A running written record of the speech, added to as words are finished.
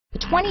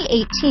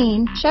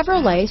2018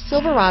 Chevrolet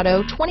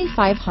Silverado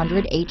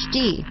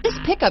 2500HD. This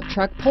pickup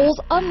truck pulls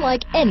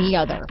unlike any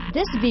other.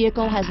 This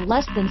vehicle has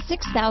less than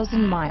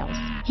 6,000 miles.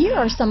 Here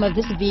are some of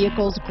this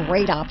vehicle's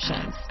great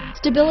options: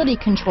 stability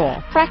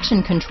control,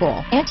 traction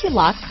control,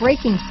 anti-lock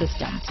braking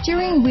system,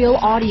 steering wheel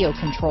audio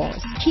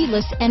controls,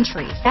 keyless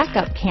entry,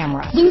 backup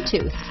camera,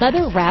 Bluetooth,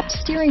 leather-wrapped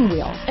steering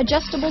wheel,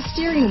 adjustable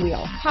steering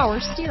wheel,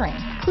 power steering,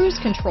 cruise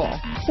control,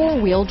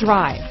 four-wheel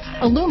drive,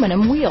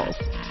 aluminum wheels,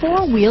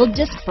 four-wheel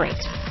disc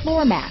brakes,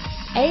 floor mats,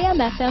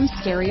 AM/FM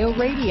stereo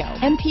radio,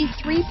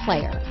 MP3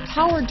 player,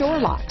 power door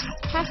locks,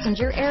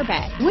 passenger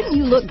airbag. Wouldn't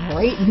you look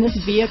great in this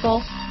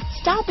vehicle?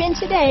 Stop in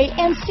today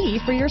and see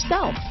for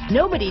yourself.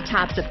 Nobody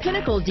tops a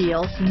Pinnacle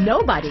deal.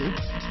 Nobody.